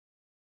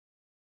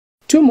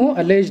Two more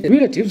alleged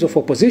relatives of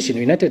Opposition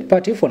United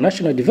Party for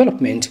National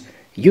Development,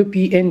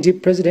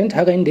 UPND President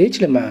Hakahinde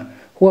Hichilema,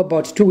 who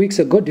about 2 weeks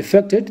ago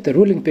defected the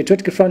ruling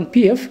Patriotic Front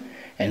PF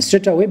and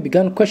straight away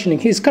began questioning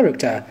his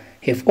character,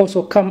 have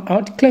also come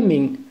out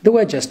claiming they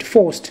were just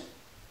forced.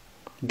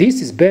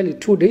 This is barely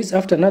 2 days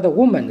after another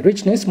woman,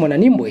 Richness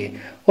Mwananimbwe,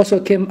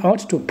 also came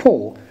out to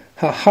pour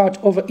her heart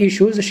over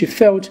issues she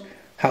felt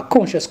her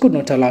conscience could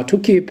not allow to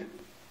keep.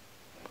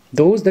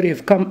 Those that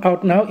have come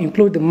out now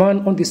include the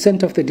man on the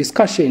center of the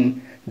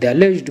discussion, the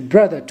alleged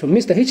brother to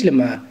Mr.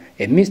 Hichilema,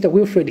 a Mr.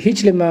 Wilfred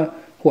Hichilema,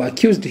 who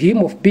accused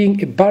him of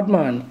being a bad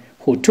man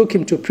who took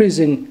him to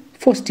prison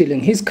for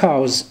stealing his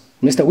cows.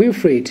 Mr.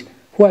 Wilfred,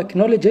 who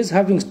acknowledges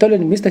having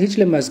stolen Mr.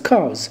 Hichilema's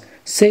cows,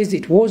 says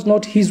it was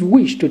not his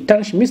wish to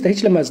tarnish Mr.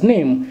 Hichilema's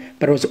name,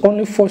 but was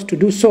only forced to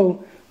do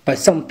so by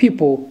some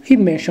people he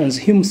mentions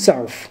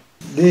himself.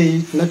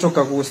 They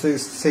natoka ku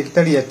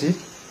secretariat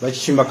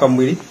bachimba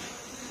kamwili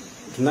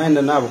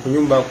tunaenda nabo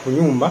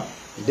kunyumba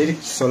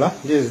Derek Sola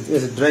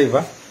as a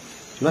driver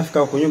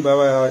tunafika kunyumba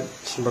ya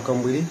chimba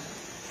kamwili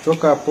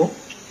toka hapo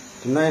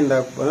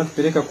tunaenda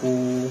wanatupeleka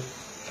ku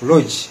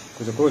lodge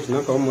kwa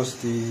tunaka almost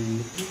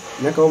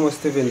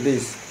 7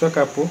 days toka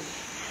hapo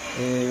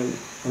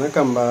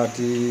wanakamba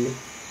ati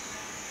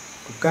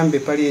kukambe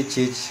pali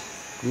church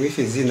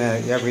kumwife zina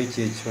ya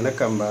church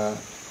wanakamba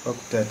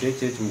wakutati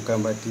church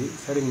mukamba ati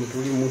sali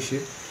mutuli mushe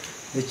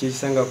church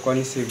sanga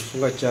kwanise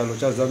kusunga chalo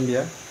cha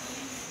Zambia.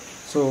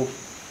 So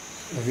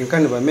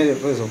vinkani bamene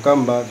bazo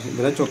kamba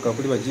binachoka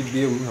kuli ba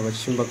GBM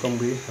abachimba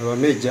kambwi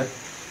abameja,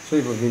 so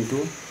hivyo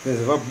vintu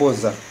vinaweza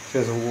vaboza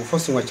vinaweza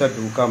forcing wa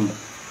chadu kamba.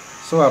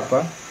 So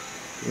hapa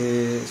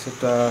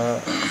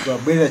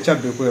babwela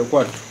chadu kwa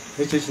kwatu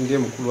hichi ndiye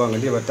mkulu wanga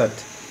ndiye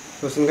batatu.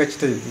 So singa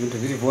chita vintu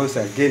vili once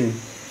again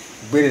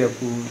bwela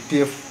ku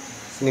PF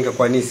sininga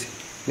kwanisi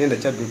nenda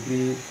chadu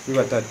kuli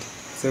batatu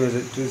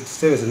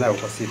service now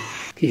kwa sisi.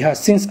 He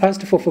has since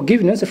asked for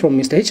forgiveness from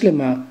Mr.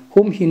 Hichilema,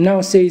 whom he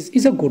now says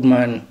is a good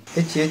man.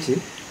 Hichi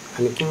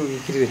anikuru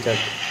kile chake.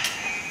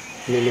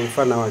 Ni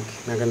mfano wake.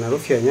 Na kana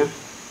rufyanya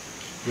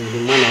ni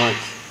mwana wake.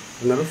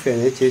 Na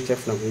rufyanya hichi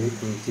afu na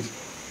kumikiri.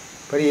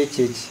 Pali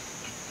hichi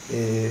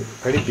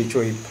pali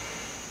bicho ipo.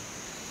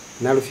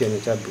 Na rufyanya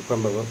chadu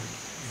kwamba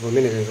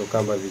vomene lezo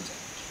kamba vija.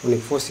 Uni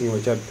forcing wa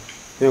chadu.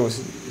 Nyo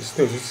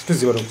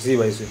situzi wa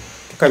kuziba hizo.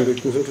 Tukambe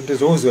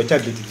tutezozi wa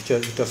chadu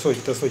tutaso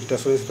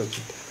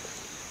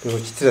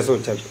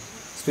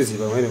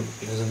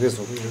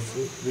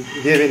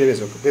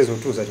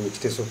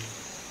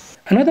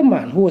Another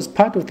man who was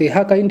part of the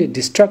Hakahinde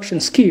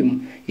destruction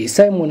scheme is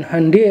Simon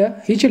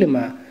Handea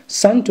Hichilema,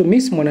 son to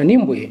Miss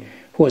Mwananimbwe,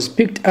 who was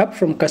picked up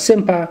from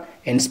Kasempa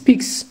and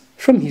speaks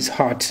from his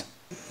heart.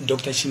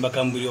 Dr.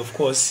 Chimbakamburi, of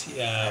course,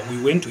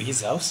 we went to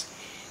his house.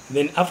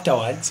 Then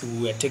afterwards,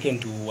 we were taken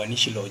to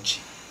Wanishi Lodge.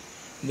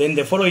 Then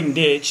the following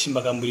day,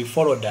 Chimbakamburi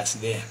followed us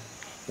there,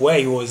 where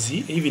he was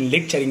even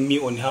lecturing me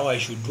on how I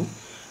should do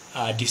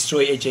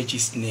destroy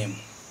HH's name.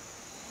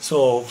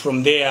 So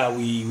from there,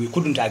 we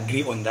couldn't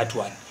agree on that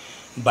one.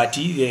 But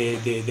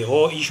the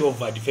whole issue of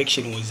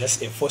defection was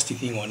just a first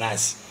thing on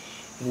us.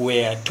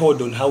 We were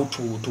told on how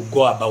to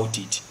go about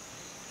it.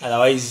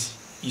 Otherwise,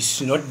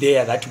 it's not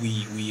there that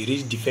we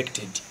really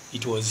defected.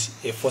 It was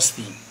a first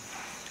thing.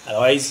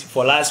 Otherwise,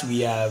 for us,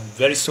 we are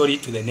very sorry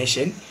to the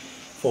nation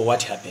for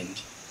what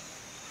happened.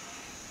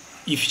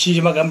 If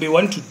Chimagambe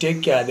want to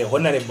take the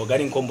Honorable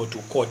Garin Kombo to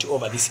court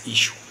over this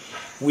issue,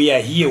 we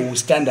are here, we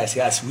stand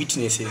as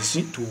witnesses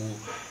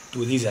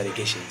to these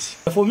allegations.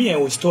 For me, I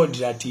was told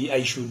that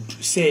I should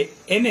say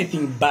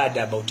anything bad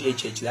about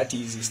HH, that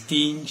he is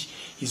stingy,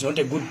 he's not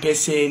a good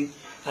person,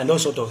 and all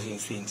sorts of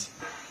things.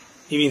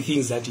 Even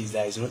things that he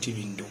does not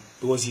even do,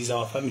 because he's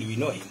our family, we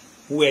know him.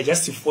 We are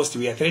just forced,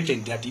 we are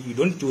threatened that if we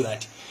don't do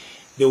that,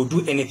 they will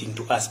do anything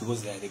to us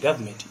because they are the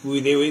government.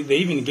 They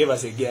even gave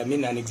us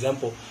an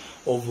example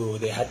of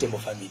the Hatemo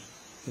family,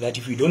 that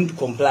if we don't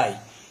comply,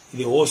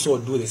 they also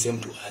do the same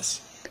to us.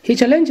 He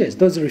challenges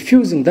those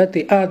refusing that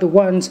they are the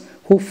ones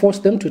who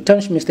forced them to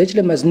tarnish Mr.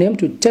 Hichilema's name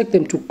to take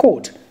them to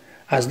court,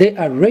 as they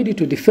are ready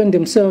to defend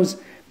themselves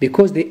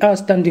because they are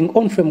standing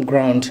on firm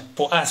ground.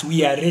 For us,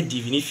 we are ready,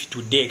 even if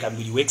today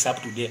Kambili wakes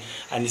up today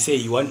and say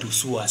you want to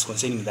sue us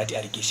concerning that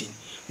allegation.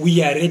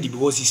 We are ready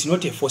because it's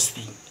not a first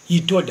thing.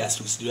 He told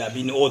us to have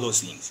been all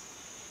those things.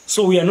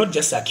 So we are not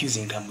just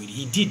accusing Kambili.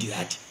 He did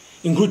that,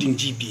 including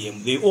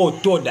GBM. They all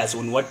told us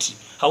on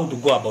how to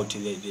go about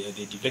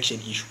the defection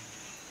issue.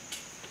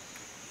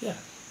 Yeah.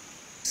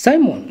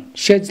 Simon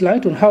sheds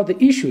light on how the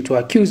issue to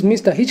accuse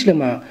Mr.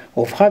 Hichilema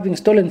of having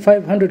stolen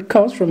 500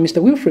 cows from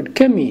Mr. Wilfred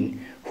came in,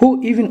 who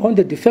even on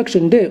the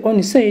defection day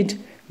only said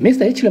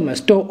Mr. Hichilema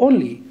stole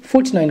only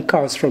 49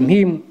 cows from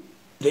him.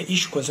 The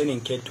issue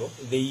concerning Keto,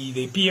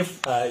 the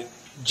PF,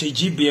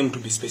 GBM to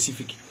be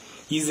specific,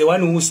 he's the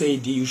one who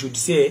said you should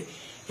say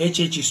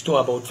HH stole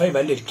about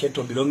 500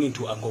 Keto belonging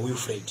to Uncle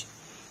Wilfred.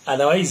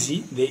 Otherwise,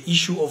 the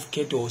issue of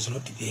Keto was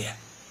not there.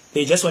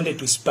 They just wanted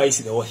to spice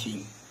the whole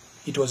thing.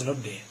 It was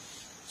not there.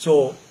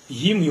 So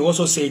he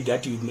also said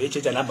that you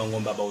HH and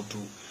Abangomba about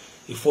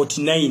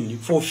 49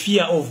 for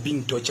fear of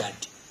being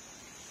tortured.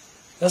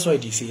 That's why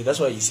he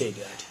said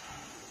that.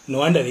 No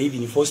wonder they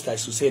even forced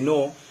us to say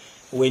no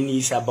when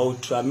he's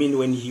about to,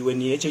 when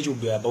HH will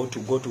be about to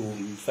go to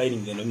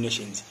filing the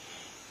nominations.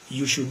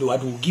 You should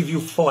what will give you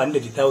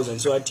 400,000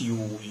 so that you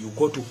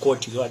go to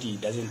court so that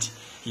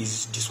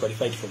he's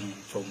disqualified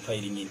from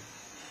filing in.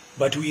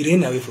 But we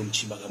ran away from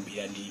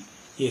Chimakambi and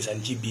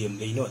and GBM,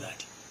 they know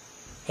that.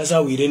 That's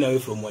how we ran away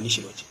from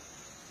Wanishiloji.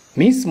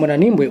 Ms.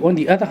 Monanimbwe, on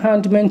the other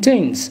hand,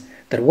 maintains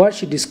that what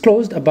she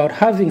disclosed about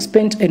having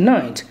spent a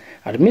night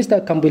at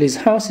Mr. Kambili's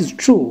house is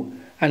true,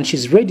 and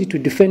she's ready to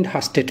defend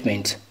her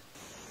statement.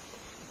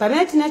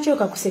 Pamela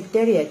tinachoka ku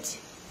secretariat,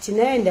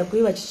 tinaenda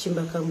kuiwa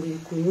Chichimba Kambili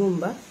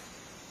kunyumba,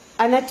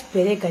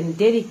 anatupeleka ni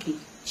Derek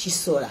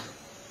Chisola.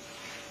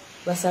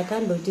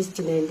 Basakambe otisi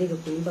tinaendeka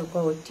kunyumba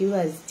kwa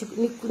otiwa,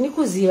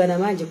 nikuziwa na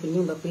manje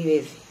kunyumba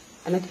kuiwevi.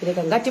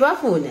 Anatupeleka ngati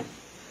bafuna,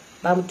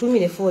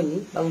 bamutumile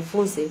phone,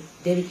 bamufunse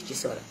Derek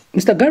Chisola.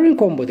 Mr. Gary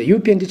Kombo, the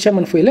UPND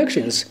chairman for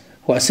elections,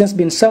 who has since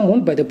been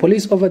summoned by the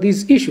police over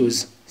these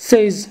issues,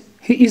 says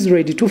he is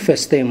ready to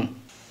face them.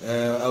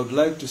 I would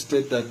like to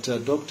state that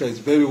Doctor is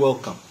very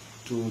welcome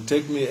to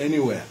take me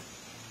anywhere.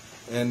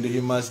 And he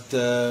must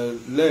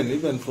learn,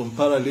 even from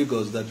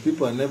paralegals, that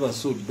people are never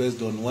sued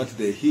based on what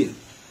they hear.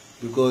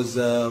 Because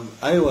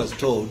I was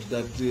told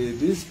that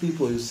these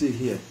people you see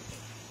here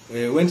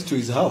went to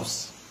his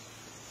house.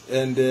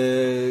 And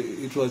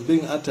it was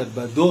being uttered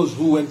by those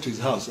who went to his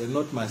house and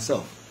not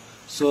myself.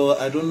 So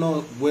I don't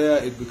know where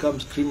it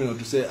becomes criminal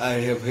to say I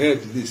have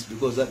heard this,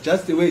 because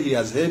just the way he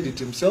has heard it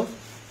himself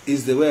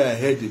is the way I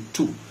heard it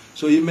too.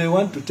 So he may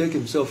want to take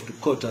himself to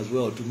court as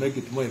well to make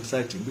it more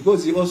exciting,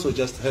 because he also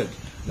just heard,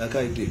 like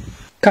I did.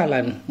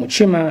 Kalan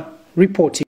Muchima reporting.